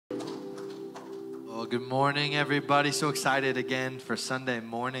Well, good morning, everybody. So excited again for Sunday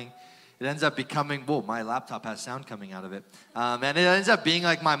morning. It ends up becoming, whoa, my laptop has sound coming out of it. And it ends up being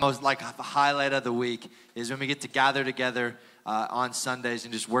like my most, like the highlight of the week is when we get to gather together on Sundays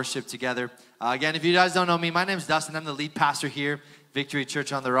and just worship together. Again, if you guys don't know me, my name is Dustin. I'm the lead pastor here, Victory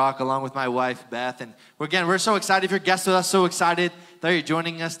Church on the Rock, along with my wife, Beth. And we're so excited. If you're guests with us, so excited that you're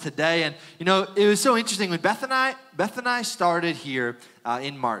joining us today. And, you know, it was so interesting when Beth and I started here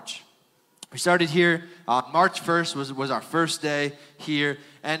in March. We started here, March 1st was our first day here.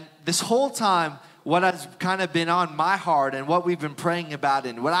 And this whole time, what has kind of been on my heart and what we've been praying about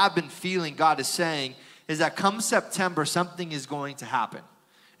and what I've been feeling God is saying is that come September, something is going to happen.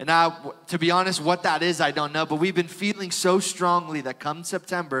 And now, to be honest, what that is, I don't know. But we've been feeling so strongly that come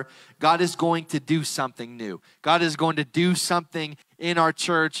September, God is going to do something new. God is going to do something in our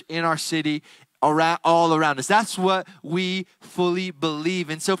church, in our city, all around us. That's what we fully believe.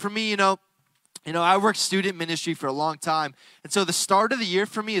 And so for me, you know, I worked student ministry for a long time. And so the start of the year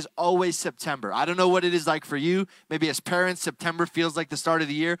for me is always September. I don't know what it is like for you. Maybe as parents, September feels like the start of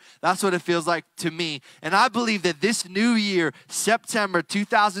the year. That's what it feels like to me. And I believe that this new year, September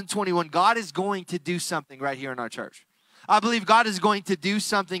 2021, God is going to do something right here in our church. I believe God is going to do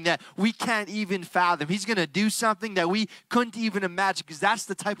something that we can't even fathom. He's going to do something that we couldn't even imagine because that's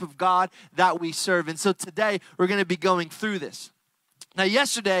the type of God that we serve. And so today, we're going to be going through this. Now,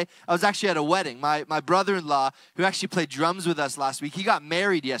 yesterday, I was actually at a wedding. My brother-in-law, who actually played drums with us last week, he got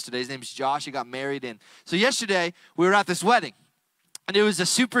married yesterday. His name's Josh. He got married. And so yesterday, we were at this wedding. And it was a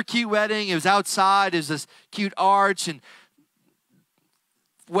super cute wedding. It was outside. It was this cute arch and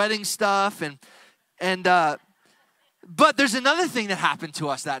wedding stuff. But there's another thing that happened to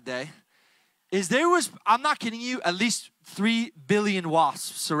us that day. Is there was, I'm not kidding you, at least 3 billion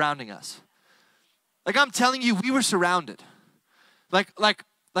wasps surrounding us. Like I'm telling you, we were surrounded. Like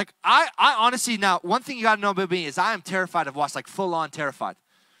I honestly, now, one thing you got to know about me is I am terrified of wasps, like full on terrified.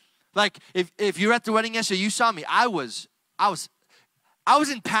 Like if you're at the wedding yesterday, you saw me, I was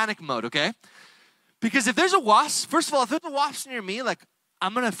in panic mode, okay? Because if there's a wasp, first of all, if there's a wasp near me, like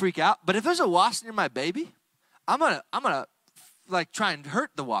I'm going to freak out. But if there's a wasp near my baby, I'm going to like try and hurt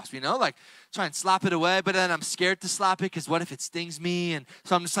the wasp, you know, like try and slap it away, but then I'm scared to slap it because what if it stings me? And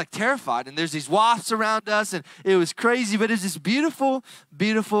so I'm just like terrified, and there's these wasps around us, and it was crazy, but it was this beautiful,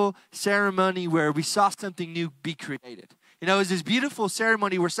 beautiful ceremony where we saw something new be created. You know, it was this beautiful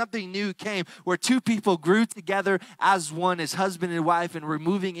ceremony where something new came, where two people grew together as one, as husband and wife, and were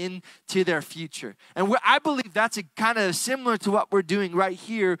moving into their future. And I believe that's kind of similar to what we're doing right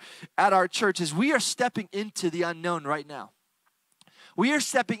here at our church, is we are stepping into the unknown right now. We are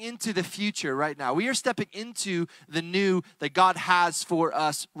stepping into the future right now. We are stepping into the new that God has for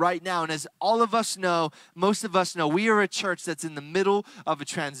us right now. And as all of us know, most of us know, we are a church that's in the middle of a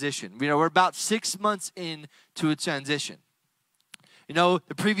transition. You know, we're about 6 months into a transition. You know,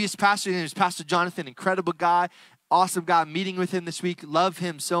 the previous pastor, his name is Pastor Jonathan, incredible guy, awesome guy. Meeting with him this week, love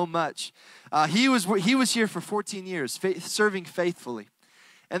him so much. He was here for 14 years, serving faithfully.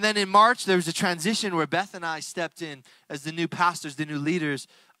 And then in March, there was a transition where Beth and I stepped in as the new pastors, the new leaders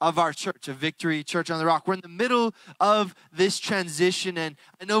of our church, of Victory Church on the Rock. We're in the middle of this transition, and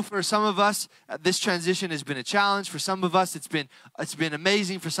I know for some of us, this transition has been a challenge. For some of us, it's been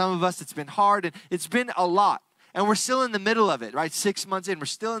amazing. For some of us, it's been hard, and it's been a lot. And we're still in the middle of it, right? 6 months in, we're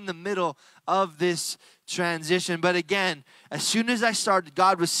still in the middle of this transition. But again, as soon as I started,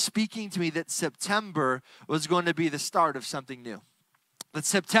 God was speaking to me that September was going to be the start of something new. That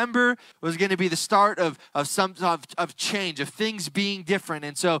September was going to be the start of change, of things being different.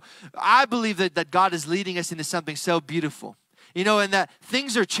 And so I believe that God is leading us into something so beautiful. You know, and that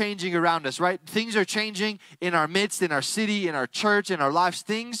things are changing around us, right? Things are changing in our midst, in our city, in our church, in our lives.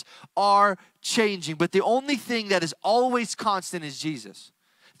 Things are changing. But the only thing that is always constant is Jesus.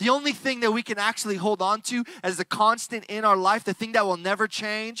 The only thing that we can actually hold on to as the constant in our life, the thing that will never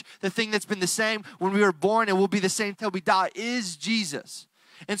change, the thing that's been the same when we were born and will be the same till we die, is Jesus.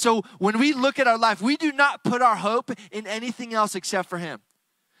 And so when we look at our life, we do not put our hope in anything else except for Him.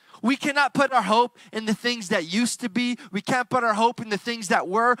 We cannot put our hope in the things that used to be. We can't put our hope in the things that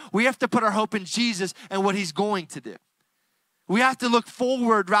were. We have to put our hope in Jesus and what He's going to do. We have to look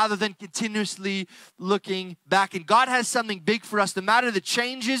forward rather than continuously looking back. And God has something big for us. No matter the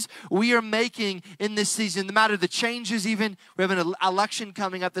changes we are making in this season, no matter the changes, even we have an election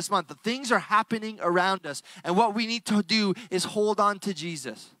coming up this month, the things are happening around us. And what we need to do is hold on to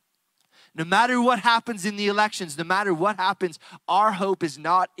Jesus. No matter what happens in the elections, no matter what happens, our hope is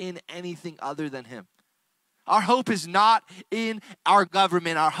not in anything other than Him. Our hope is not in our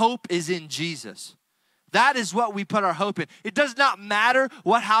government. Our hope is in Jesus. That is what we put our hope in. It does not matter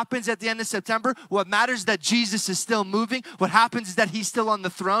what happens at the end of September. What matters is that Jesus is still moving. What happens is that he's still on the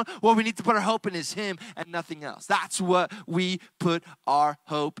throne. What we need to put our hope in is him and nothing else. That's what we put our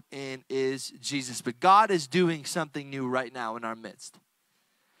hope in, is Jesus. But God is doing something new right now in our midst.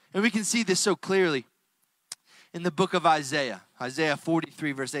 And we can see this so clearly in the book of Isaiah. Isaiah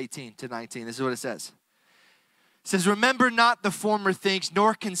 43 verse 18 to 19. This is what it says. It says, remember not the former things,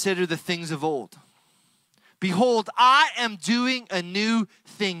 nor consider the things of old. Behold, I am doing a new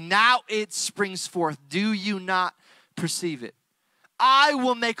thing. Now it springs forth. Do you not perceive it? I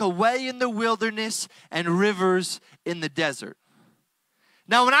will make a way in the wilderness and rivers in the desert.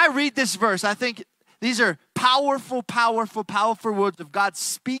 Now, when I read this verse, I think these are powerful, powerful, powerful words of God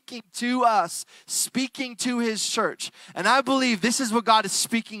speaking to us, speaking to his church. And I believe this is what God is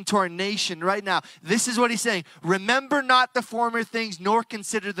speaking to our nation right now. This is what he's saying. Remember not the former things, nor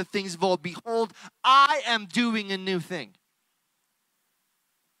consider the things of old. Behold, I am doing a new thing.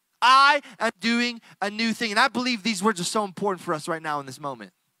 I am doing a new thing. And I believe these words are so important for us right now in this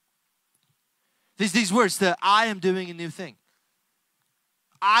moment. These words, that I am doing a new thing.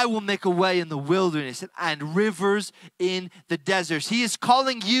 I will make a way in the wilderness and rivers in the deserts. He is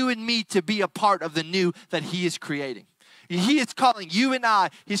calling you and me to be a part of the new that he is creating. He is calling you and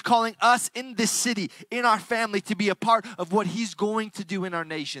I, he's calling us in this city, in our family, to be a part of what he's going to do in our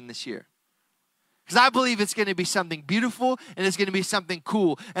nation this year. Because I believe it's going to be something beautiful and it's going to be something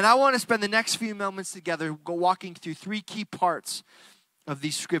cool. And I want to spend the next few moments together walking through three key parts of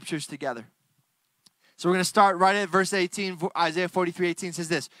these scriptures together. So we're going to start right at verse 18. Isaiah 43:18 says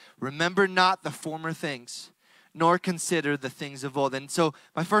this, remember not the former things, nor consider the things of old. And so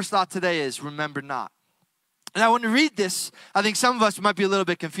my first thought today is remember not. And I want to read this. I think some of us might be a little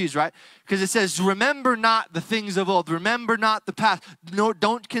bit confused, right? Because it says, remember not the things of old. Remember not the past. No,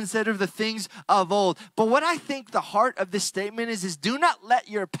 don't consider the things of old. But what I think the heart of this statement is do not let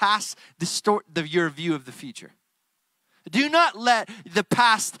your past distort your view of the future. Do not let the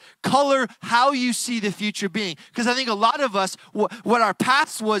past color how you see the future being. Because I think a lot of us, what our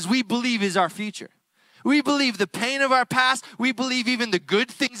past was, we believe is our future. We believe the pain of our past. We believe even the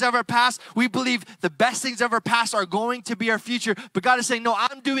good things of our past. We believe the best things of our past are going to be our future. But God is saying, no,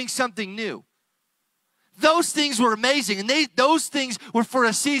 I'm doing something new. Those things were amazing. And those things were for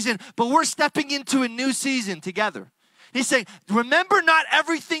a season. But we're stepping into a new season together. He's saying, remember not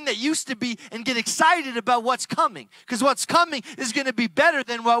everything that used to be and get excited about what's coming. Because what's coming is going to be better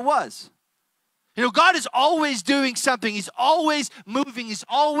than what was. You know, God is always doing something. He's always moving. He's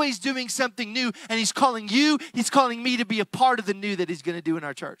always doing something new. And he's calling you, he's calling me to be a part of the new that he's going to do in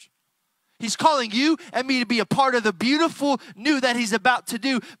our church. He's calling you and me to be a part of the beautiful new that he's about to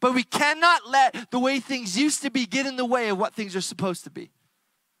do. But we cannot let the way things used to be get in the way of what things are supposed to be.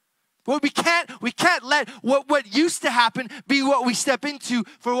 Well, we can't let what used to happen be what we step into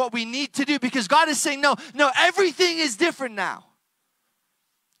for what we need to do, because God is saying, no, everything is different now.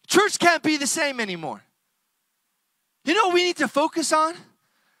 Church can't be the same anymore. You know what we need to focus on?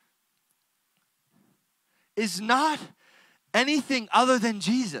 Is not anything other than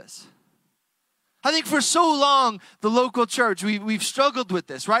Jesus. I think for so long, the local church, we've struggled with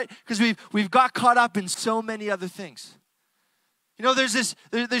this, right? Because we've got caught up in so many other things. You know,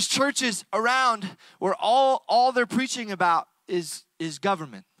 there's churches around where all they're preaching about is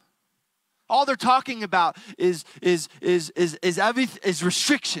government. All they're talking about is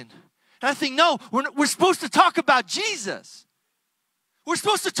restriction. And I think, no, we're supposed to talk about Jesus. We're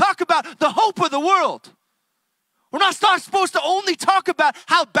supposed to talk about the hope of the world. We're not supposed to only talk about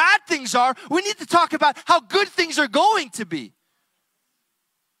how bad things are. We need to talk about how good things are going to be.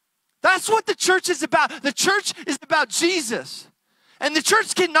 That's what the church is about. The church is about Jesus. And the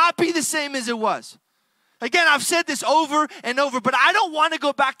church cannot be the same as it was. Again, I've said this over and over, but I don't want to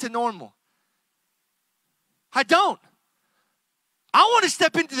go back to normal. I don't. I want to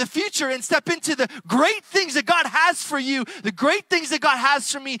step into the future and step into the great things that God has for you, the great things that God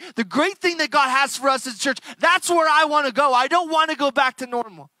has for me, the great thing that God has for us as a church. That's where I want to go. I don't want to go back to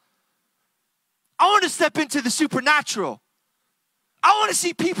normal. I want to step into the supernatural. I want to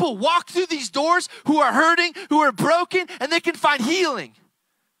see people walk through these doors who are hurting, who are broken, and they can find healing.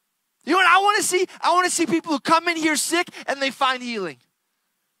 You know what I want to see? I want to see people who come in here sick and they find healing.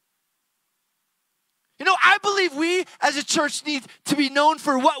 You know, I believe we as a church need to be known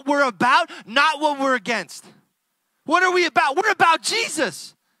for what we're about, not what we're against. What are we about? We're about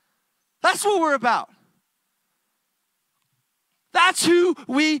Jesus. That's what we're about. That's who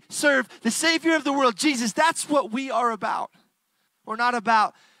we serve, the Savior of the world, Jesus. That's what we are about. We're not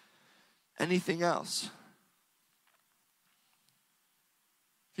about anything else.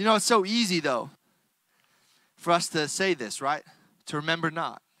 You know, it's so easy though for us to say this, right? To remember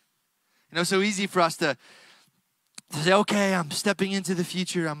not. You know, so easy for us to say, okay, I'm stepping into the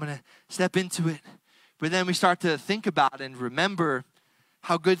future. I'm going to step into it. But then we start to think about and remember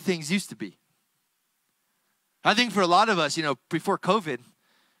how good things used to be. I think for a lot of us, you know, before COVID,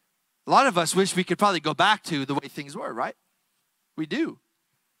 a lot of us wish we could probably go back to the way things were, right? We do.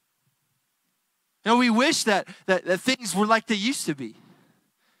 You know, we wish that things were like they used to be.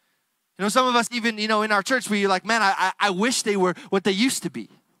 You know, some of us even, you know, in our church, we're like, man, I wish they were what they used to be.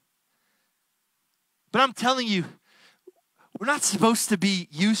 But I'm telling you, we're not supposed to be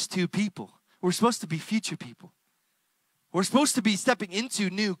used to people. We're supposed to be future people. We're supposed to be stepping into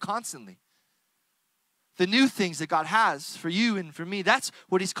new constantly. The new things that God has for you and for me, that's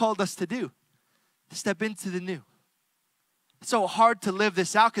what He's called us to do. To step into the new. It's so hard to live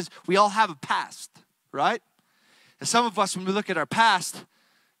this out because we all have a past, right? And some of us, when we look at our past,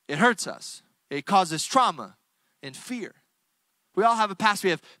 it hurts us. It causes trauma and fear. We all have a past.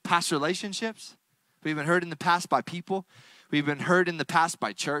 We have past relationships. We've been hurt in the past by people. We've been hurt in the past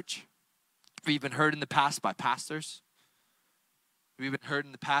by church. We've been hurt in the past by pastors. We've been hurt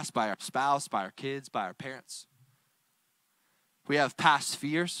in the past by our spouse, by our kids, by our parents. We have past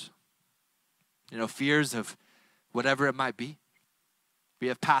fears. You know, fears of whatever it might be. We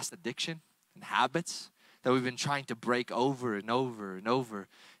have past addiction and habits that we've been trying to break over and over and over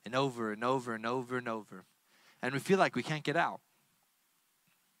and over and over and over and over. And we feel like we can't get out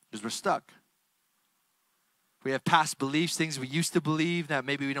because we're stuck. We have past beliefs, things we used to believe that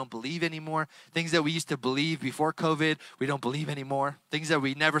maybe we don't believe anymore. Things that we used to believe before COVID, we don't believe anymore. Things that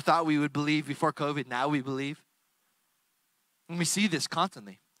we never thought we would believe before COVID, now we believe. And we see this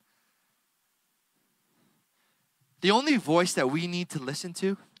constantly. The only voice that we need to listen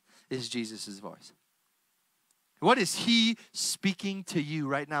to is Jesus' voice. What is He speaking to you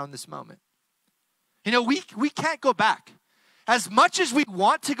right now in this moment? You know, we can't go back. As much as we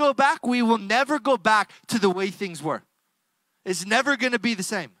want to go back, we will never go back to the way things were. It's never going to be the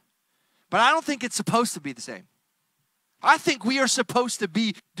same. But I don't think it's supposed to be the same. I think we are supposed to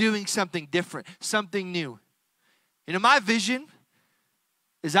be doing something different, something new. You know, my vision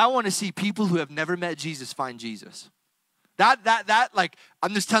is I want to see people who have never met Jesus find Jesus. Like,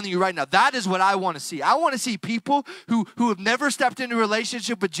 I'm just telling you right now, that is what I want to see. I want to see people who have never stepped into a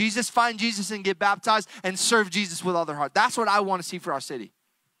relationship with Jesus, find Jesus and get baptized and serve Jesus with all their heart. That's what I want to see for our city.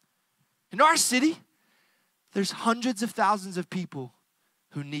 In our city, there's hundreds of thousands of people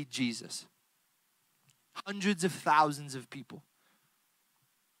who need Jesus. Hundreds of thousands of people.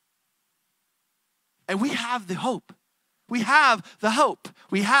 And we have the hope. We have the hope.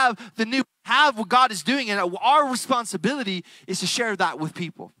 We have the new, have what God is doing, and our responsibility is to share that with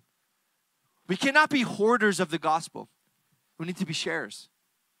people. We cannot be hoarders of the gospel. We need to be sharers.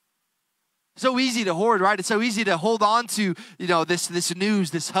 So easy to hoard, right? It's so easy to hold on to, you know, this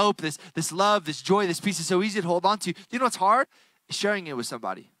news, this hope, this love, this joy, this peace is so easy to hold on to. You know what's hard? Sharing it with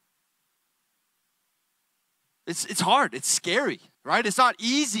somebody. It's hard. It's scary, right? It's not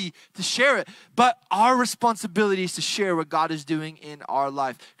easy to share it, but our responsibility is to share what God is doing in our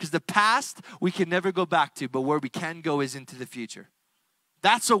life. Because the past, we can never go back to, but where we can go is into the future.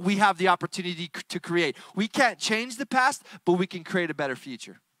 That's what we have the opportunity to create. We can't change the past, but we can create a better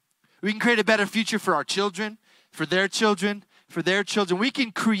future. We can create a better future for our children, for their children, for their children. We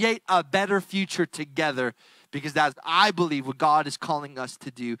can create a better future together because that's, I believe, what God is calling us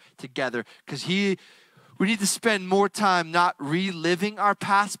to do together. Because we need to spend more time not reliving our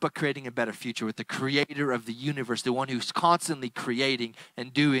past, but creating a better future with the creator of the universe, the one who's constantly creating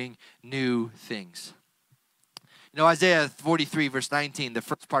and doing new things. You know, Isaiah 43, verse 19, the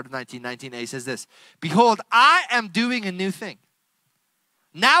first part of 19:19a says this, "Behold, I am doing a new thing.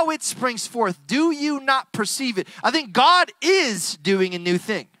 Now it springs forth. Do you not perceive it?" I think God is doing a new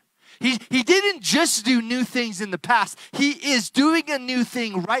thing. He didn't just do new things in the past. He is doing a new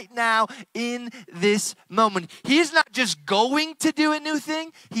thing right now in this moment. He is not just going to do a new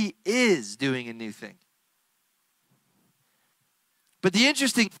thing. He is doing a new thing. But the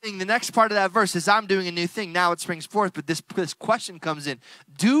interesting thing, the next part of that verse is, I'm doing a new thing. Now it springs forth. But this question comes in.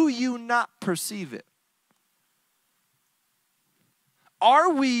 Do you not perceive it?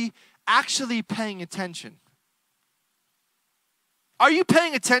 Are we actually paying attention? Are you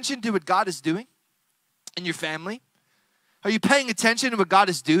paying attention to what God is doing in your family? Are you paying attention to what God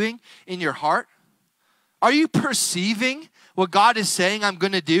is doing in your heart? Are you perceiving what God is saying I'm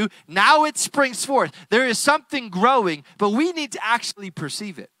going to do? Now it springs forth. There is something growing, but we need to actually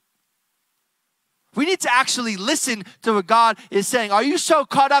perceive it. We need to actually listen to what God is saying. Are you so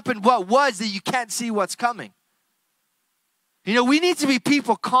caught up in what was that you can't see what's coming? You know, we need to be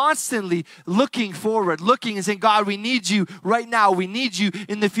people constantly looking forward, looking and saying, God, we need you right now. We need you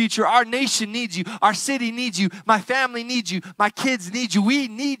in the future. Our nation needs you. Our city needs you. My family needs you. My kids need you. We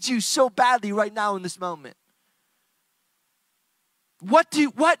need you so badly right now in this moment. What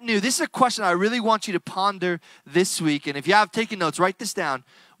new? This is a question I really want you to ponder this week. And if you have taken notes, write this down.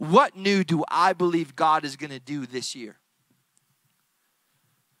 What new do I believe God is going to do this year?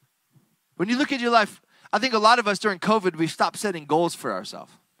 When you look at your life, I think a lot of us during COVID, we stopped setting goals for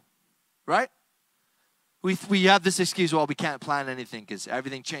ourselves, right? We have this excuse, well, we can't plan anything because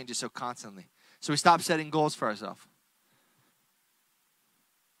everything changes so constantly. So we stopped setting goals for ourselves.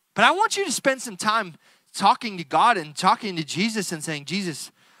 But I want you to spend some time talking to God and talking to Jesus and saying, Jesus,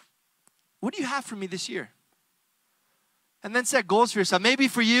 what do you have for me this year? And then set goals for yourself. Maybe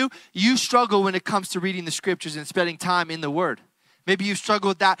for you, you struggle when it comes to reading the scriptures and spending time in the Word. Maybe you struggle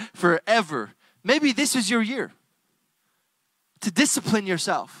with that forever. Maybe this is your year to discipline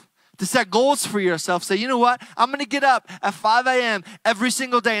yourself, to set goals for yourself. Say, you know what? I'm going to get up at 5 a.m. every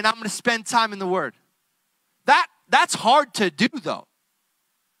single day and I'm going to spend time in the Word. That's hard to do though.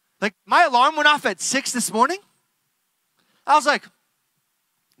 Like my alarm went off at 6 this morning. I was like,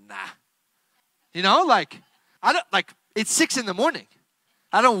 nah. You know, it's 6 in the morning.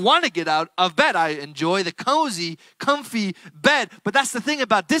 I don't want to get out of bed. I enjoy the cozy, comfy bed. But that's the thing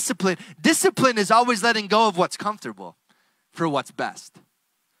about discipline. Discipline is always letting go of what's comfortable for what's best.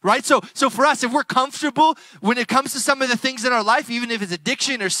 Right? So for us, if we're comfortable when it comes to some of the things in our life, even if it's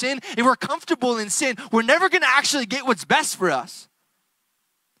addiction or sin, if we're comfortable in sin, we're never going to actually get what's best for us.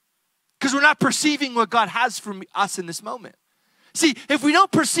 Because we're not perceiving what God has for us in this moment. See, if we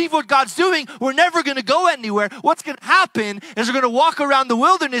don't perceive what God's doing, we're never going to go anywhere. What's going to happen is we're going to walk around the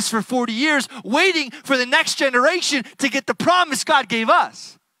wilderness for 40 years waiting for the next generation to get the promise God gave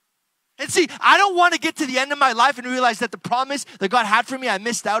us. And see, I don't want to get to the end of my life and realize that the promise that God had for me, I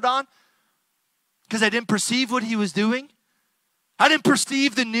missed out on because I didn't perceive what He was doing. I didn't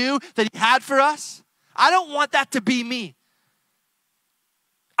perceive the new that He had for us. I don't want that to be me.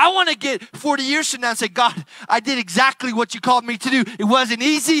 I want to get 40 years from now and say, God, I did exactly what you called me to do. It wasn't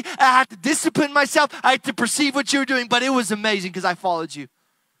easy. I had to discipline myself. I had to perceive what you were doing, but it was amazing because I followed you.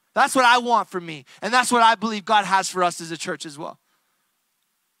 That's what I want for me. And that's what I believe God has for us as a church as well.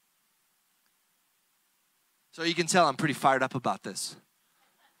 So you can tell I'm pretty fired up about this.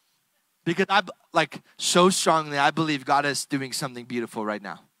 Because so strongly, I believe God is doing something beautiful right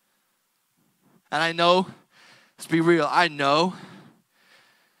now. And I know, let's be real, I know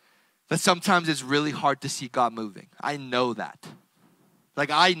that sometimes it's really hard to see God moving. I know that.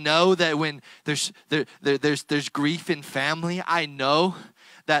 I know that when there's grief in family, I know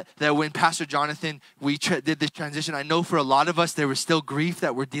that when Pastor Jonathan, we did this transition, I know for a lot of us, there was still grief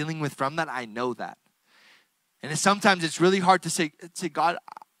that we're dealing with from that. I know that. And sometimes it's really hard to say, God,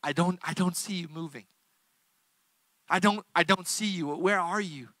 I don't see you moving. I don't see you. Where are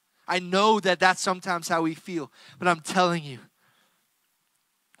you? I know that that's sometimes how we feel. But I'm telling you,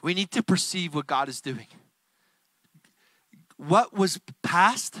 we need to perceive what God is doing. What was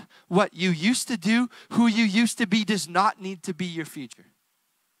past, what you used to do, who you used to be does not need to be your future.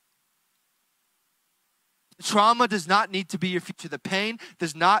 Trauma does not need to be your future. The pain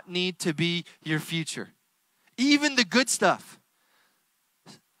does not need to be your future. Even the good stuff.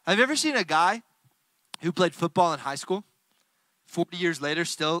 Have you ever seen a guy who played football in high school, 40 years later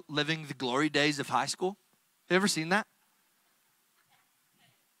still living the glory days of high school? Have you ever seen that?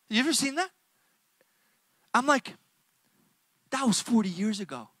 You ever seen that? I'm like, that was 40 years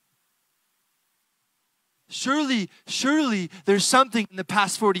ago. Surely there's something in the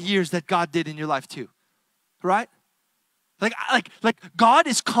past 40 years that God did in your life too, right? Like God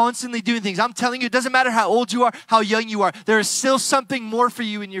is constantly doing things. I'm telling you, it doesn't matter how old you are, how young you are, there is still something more for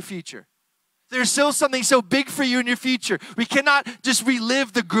you in your future. There's still something so big for you in your future. We cannot just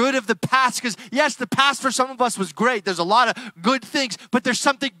relive the good of the past because, yes, the past for some of us was great. There's a lot of good things, but there's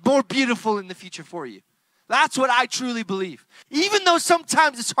something more beautiful in the future for you. That's what I truly believe. Even though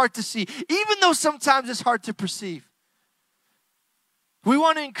sometimes it's hard to see, even though sometimes it's hard to perceive. We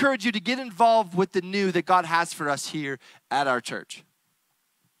want to encourage you to get involved with the new that God has for us here at our church.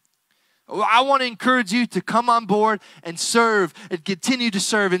 I want to encourage you to come on board and serve and continue to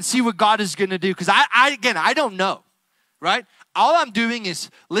serve and see what God is going to do. Because I don't know, right? All I'm doing is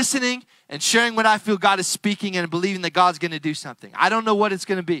listening and sharing what I feel God is speaking and believing that God's going to do something. I don't know what it's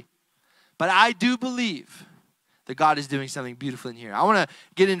going to be. But I do believe that God is doing something beautiful in here. I want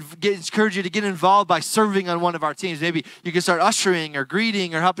to encourage you to get involved by serving on one of our teams. Maybe you can start ushering or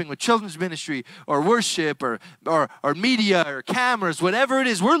greeting or helping with children's ministry or worship or media or cameras, whatever it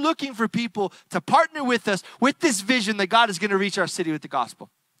is. We're looking for people to partner with us with this vision that God is going to reach our city with the gospel.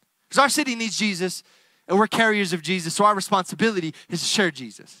 Because our city needs Jesus, and we're carriers of Jesus, so our responsibility is to share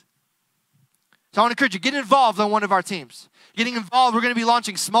Jesus. So I want to encourage you, get involved on one of our teams. Getting involved, we're going to be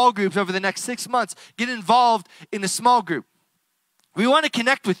launching small groups over the next 6 months. Get involved in a small group. We want to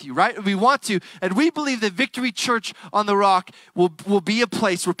connect with you, right? We want to. And we believe that Victory Church on the Rock will be a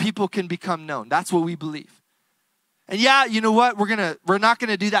place where people can become known. That's what we believe. And yeah, you know what? We're not going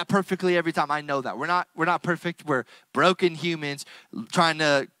to do that perfectly every time. I know that. We're not perfect. We're broken humans trying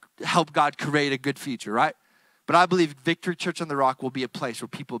to help God create a good future, right? But I believe Victory Church on the Rock will be a place where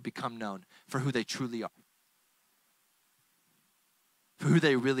people become known for who they truly are. For who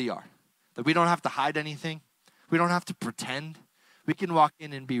they really are. That we don't have to hide anything. We don't have to pretend. We can walk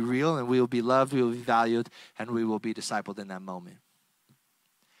in and be real, and we will be loved, we will be valued, and we will be discipled in that moment.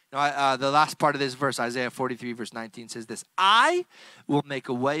 Now, the last part of this verse, Isaiah 43, verse 19, says this: I will make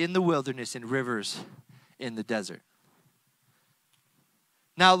a way in the wilderness and rivers in the desert.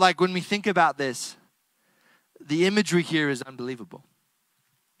 Now, like when we think about this, the imagery here is unbelievable.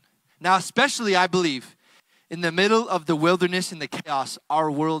 Now, especially, I believe, in the middle of the wilderness and the chaos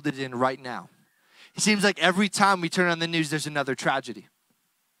our world is in right now. It seems like every time we turn on the news, there's another tragedy.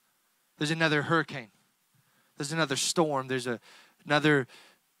 There's another hurricane. There's another storm. There's another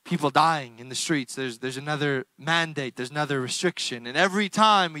people dying in the streets. There's another mandate. There's another restriction. And every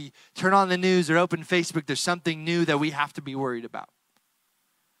time we turn on the news or open Facebook, there's something new that we have to be worried about.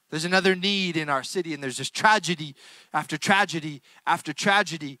 There's another need in our city, and there's just tragedy after tragedy after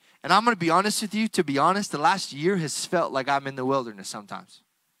tragedy. And I'm going to be honest with you. To be honest, the last year has felt like I'm in the wilderness sometimes,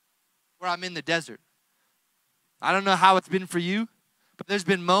 where I'm in the desert. I don't know how it's been for you, but there's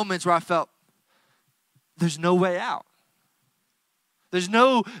been moments where I felt there's no way out. There's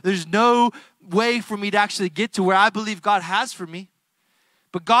no way for me to actually get to where I believe God has for me.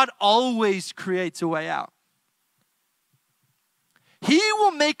 But God always creates a way out. He will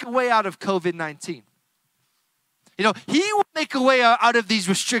make a way out of COVID-19. You know, He will make a way out of these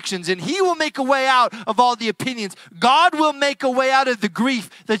restrictions, and He will make a way out of all the opinions. God will make a way out of the grief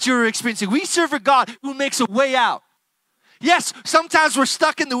that you're experiencing. We serve a God who makes a way out. Yes, sometimes we're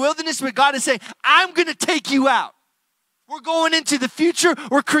stuck in the wilderness, but God is saying, I'm going to take you out. We're going into the future.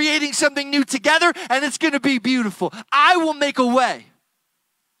 We're creating something new together, and it's going to be beautiful. I will make a way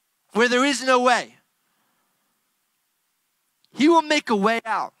where there is no way. He will make a way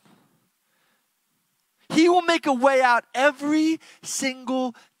out. He will make a way out every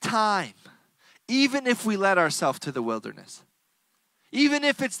single time, even if we led ourselves to the wilderness. Even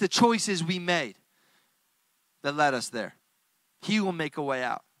if it's the choices we made that led us there. He will make a way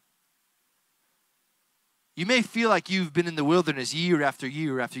out. You may feel like you've been in the wilderness year after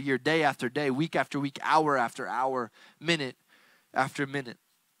year after year, day after day, week after week, hour after hour, minute after minute.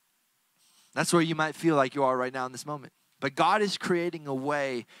 That's where you might feel like you are right now in this moment. But God is creating a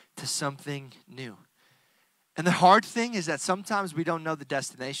way to something new. And the hard thing is that sometimes we don't know the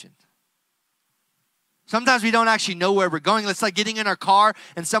destination. Sometimes we don't actually know where we're going. It's like getting in our car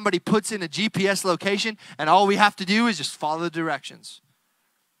and somebody puts in a GPS location and all we have to do is just follow the directions.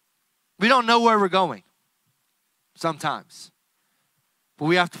 We don't know where we're going sometimes. But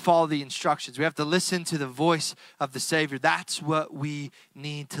we have to follow the instructions. We have to listen to the voice of the Savior. That's what we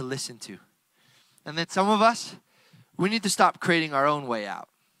need to listen to. And then some of us, we need to stop creating our own way out.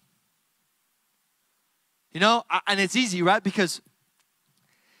 You know, and it's easy, right? Because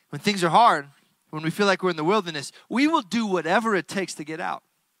when things are hard, when we feel like we're in the wilderness, we will do whatever it takes to get out.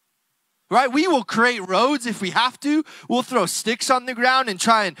 Right? We will create roads if we have to. We'll throw sticks on the ground and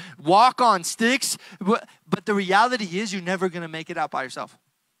try and walk on sticks. But the reality is you're never going to make it out by yourself.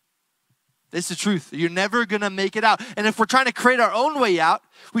 This is the truth. You're never going to make it out. And if we're trying to create our own way out,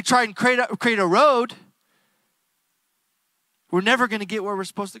 we try and create a road, we're never going to get where we're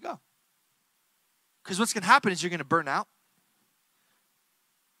supposed to go. Because what's going to happen is you're going to burn out.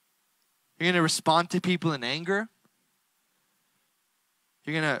 You're going to respond to people in anger.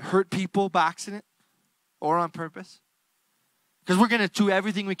 You're going to hurt people by accident or on purpose. Because we're going to do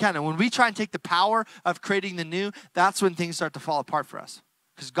everything we can. And when we try and take the power of creating the new, that's when things start to fall apart for us.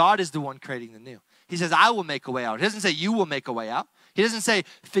 Because God is the one creating the new. He says, I will make a way out. He doesn't say you will make a way out. He doesn't say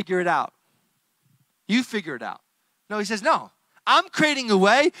figure it out. You figure it out. No, he says, no. I'm creating a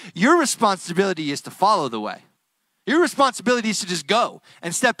way. Your responsibility is to follow the way. Your responsibility is to just go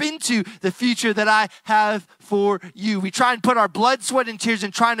and step into the future that I have for you. We try and put our blood, sweat, and tears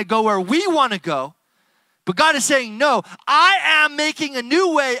in trying to go where we want to go, But God is saying, no, I am making a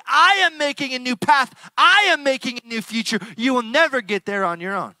new way. I am making a new path. I am making a new future. You will never get there on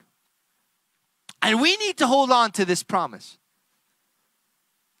your own. And we need to hold on to this promise.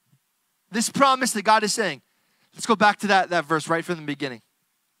 This promise that God is saying. Let's go back to that verse right from the beginning.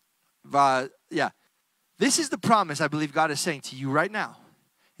 This is the promise I believe God is saying to you right now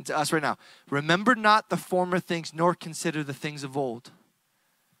and to us right now. Remember not the former things, nor consider the things of old.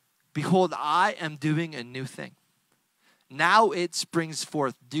 Behold, I am doing a new thing. Now it springs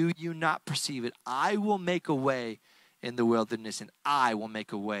forth. Do you not perceive it? I will make a way in the wilderness, and I will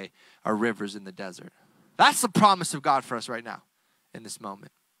make a way, our rivers in the desert. That's the promise of God for us right now in this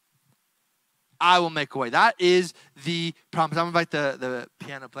moment. I will make a way. That is the promise. I'm going to invite the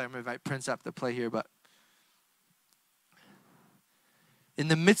piano player. I'm going to invite Prince up to play here. But in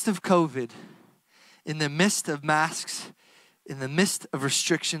the midst of COVID, in the midst of masks, in the midst of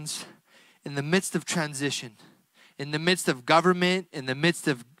restrictions, in the midst of transition, in the midst of government, in the midst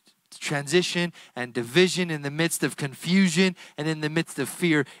of transition and division, in the midst of confusion and in the midst of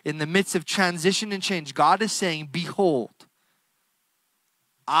fear, in the midst of transition and change, God is saying, behold,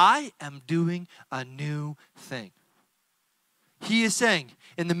 I am doing a new thing. He is saying,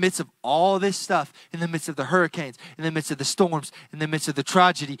 in the midst of all this stuff, in the midst of the hurricanes, in the midst of the storms, in the midst of the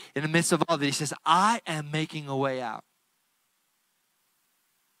tragedy, in the midst of all that, he says, I am making a way out.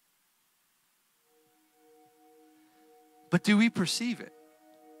 But do we perceive it?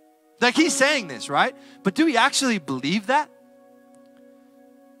 Like he's saying this, right? But do we actually believe that?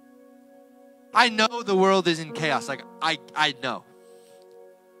 I know the world is in chaos. Like I know.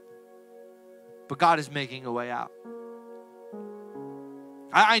 But God is making a way out.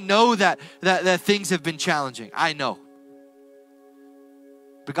 I know that things have been challenging. I know.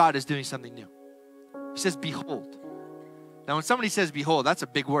 But God is doing something new. He says, behold. Now when somebody says behold, that's a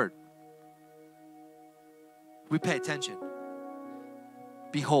big word. We pay attention.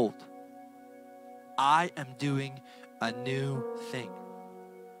 Behold, I am doing a new thing.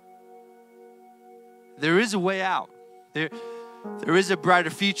 There is a way out. There is a brighter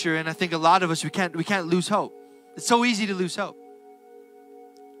future, and I think a lot of us, we can't lose hope. It's so easy to lose hope.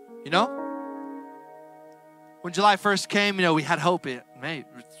 You know? When July 1st came, we had hope.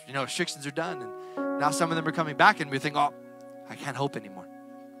 Restrictions are done, and now some of them are coming back, and we think, oh, I can't hope anymore.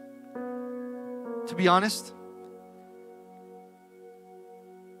 To be honest,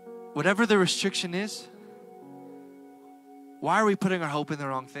 whatever the restriction is, why are we putting our hope in the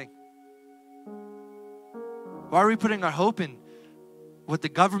wrong thing? Why are we putting our hope in what the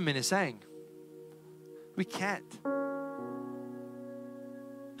government is saying? We can't.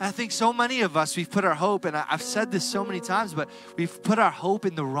 I think so many of us, we've put our hope, and I've said this so many times, but we've put our hope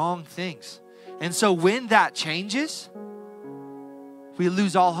in the wrong things. And so when that changes, we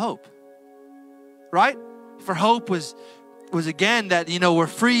lose all hope. Right? For hope was again that, we're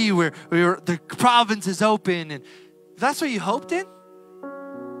free, the province is open, and if that's what you hoped in,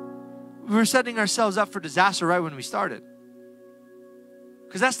 we were setting ourselves up for disaster right when we started.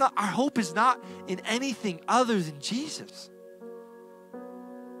 Because our hope is not in anything other than Jesus.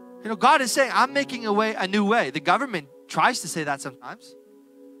 God is saying, I'm making a new way. The government tries to say that sometimes,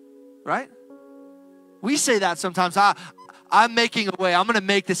 right? We say that sometimes, I'm making a way, I'm going to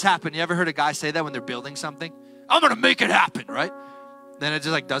make this happen. You ever heard a guy say that when they're building something? I'm going to make it happen, right? Then it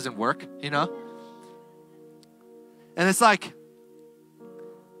just doesn't work, And it's like,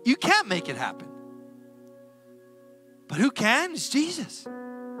 you can't make it happen. But who can? It's Jesus.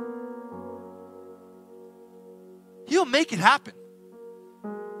 He'll make it happen.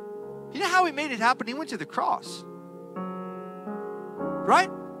 You know how he made it happen? He went to the cross. Right?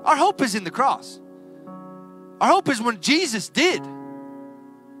 Our hope is in the cross. Our hope is when Jesus did.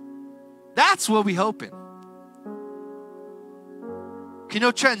 That's what we hope in.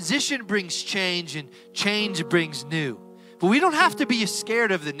 Transition brings change, and change brings new. But we don't have to be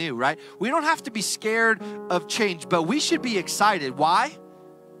scared of the new, right? We don't have to be scared of change, but we should be excited. Why?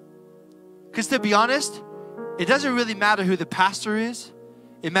 Because to be honest, it doesn't really matter who the pastor is.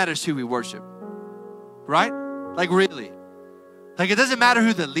 It matters who we worship, right? Really. It doesn't matter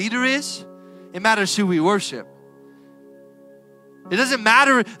who the leader is. It matters who we worship. It doesn't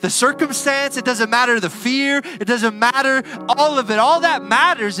matter the circumstance. It doesn't matter the fear. It doesn't matter all of it. All that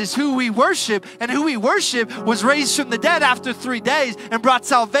matters is who we worship. And who we worship was raised from the dead after 3 days and brought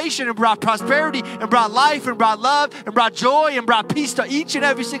salvation and brought prosperity and brought life and brought love and brought joy and brought peace to each and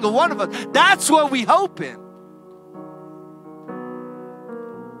every single one of us. That's what we hope in.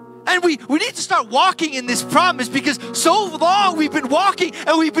 And we need to start walking in this promise, because so long we've been walking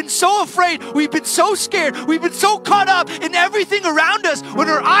and we've been so afraid, we've been so scared, we've been so caught up in everything around us when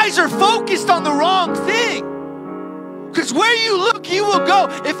our eyes are focused on the wrong thing. Because where you look, you will go.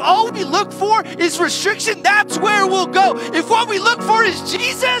 If all we look for is restriction, that's where we'll go. If what we look for is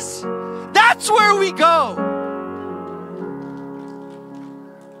Jesus, that's where we go.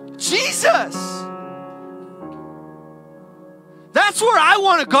 Jesus. That's where I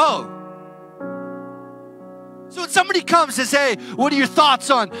want to go. So when somebody comes and says, hey, what are your thoughts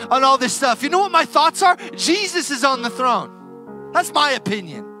on all this stuff? You know what my thoughts are? Jesus is on the throne. That's my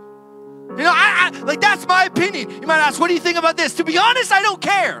opinion. You know, like that's my opinion. You might ask, what do you think about this? To be honest, I don't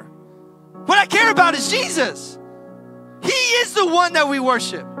care. What I care about is Jesus. He is the one that we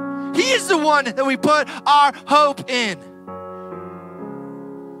worship. He is the one that we put our hope in.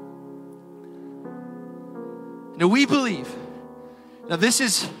 Now we believe that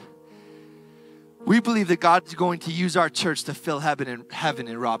God is going to use our church to fill heaven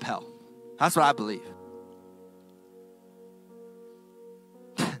and rob hell. That's what I believe.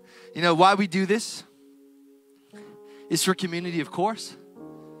 You know why we do this? It's for community, of course.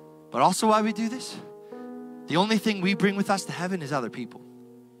 But also why we do this? The only thing we bring with us to heaven is other people.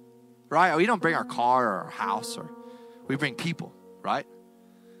 Right? We don't bring our car or our house, or we bring people, right?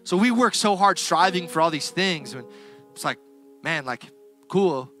 So we work so hard striving for all these things. And it's like, man, like,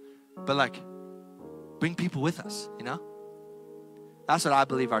 cool. But like, bring people with us, you know? That's what I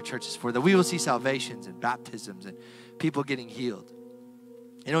believe our church is for. That we will see salvations and baptisms and people getting healed.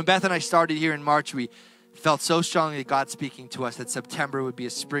 You know, when Beth and I started here in March, we felt so strongly that God speaking to us that September would be a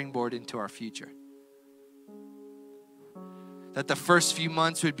springboard into our future. That the first few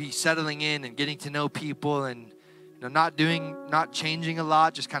months would be settling in and getting to know people and, you know, not changing a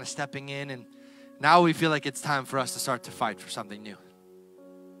lot, just kind of stepping in. And now we feel like it's time for us to start to fight for something new.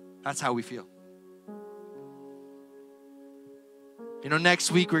 That's how we feel. You know, next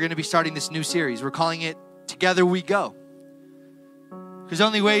week we're going to be starting this new series. We're calling it Together We Go. Because the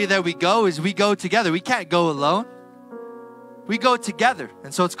only way that we go is we go together. We can't go alone. We go together.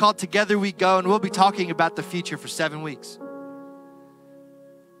 And so it's called Together We Go, and we'll be talking about the future for 7 weeks.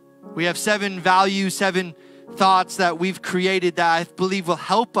 We have 7 values, 7 thoughts that we've created that I believe will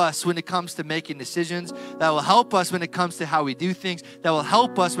help us when it comes to making decisions, that will help us when it comes to how we do things, that will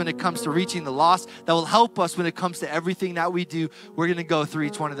help us when it comes to reaching the lost, that will help us when it comes to everything that we do. We're going to go through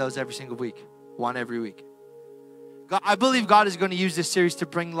each one of those every single week, one every week. I believe God is going to use this series to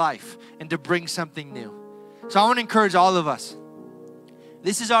bring life and to bring something new. So I want to encourage all of us.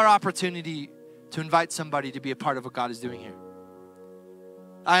 This is our opportunity to invite somebody to be a part of what God is doing here.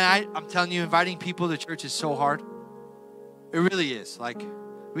 I'm telling you, inviting people to church is so hard. It really is. Like,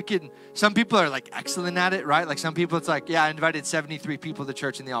 some people are like excellent at it, right? Like some people, it's like, yeah, I invited 73 people to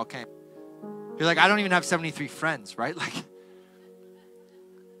church and they all came. You're like, I don't even have 73 friends, right? Like,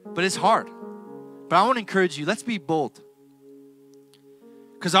 but it's hard. But I want to encourage you, let's be bold.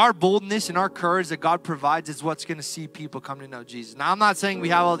 Because our boldness and our courage that God provides is what's going to see people come to know Jesus. Now, I'm not saying we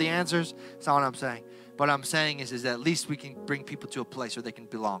have all the answers. That's not what I'm saying. What I'm saying is that at least we can bring people to a place where they can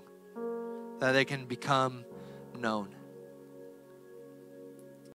belong. That they can become known.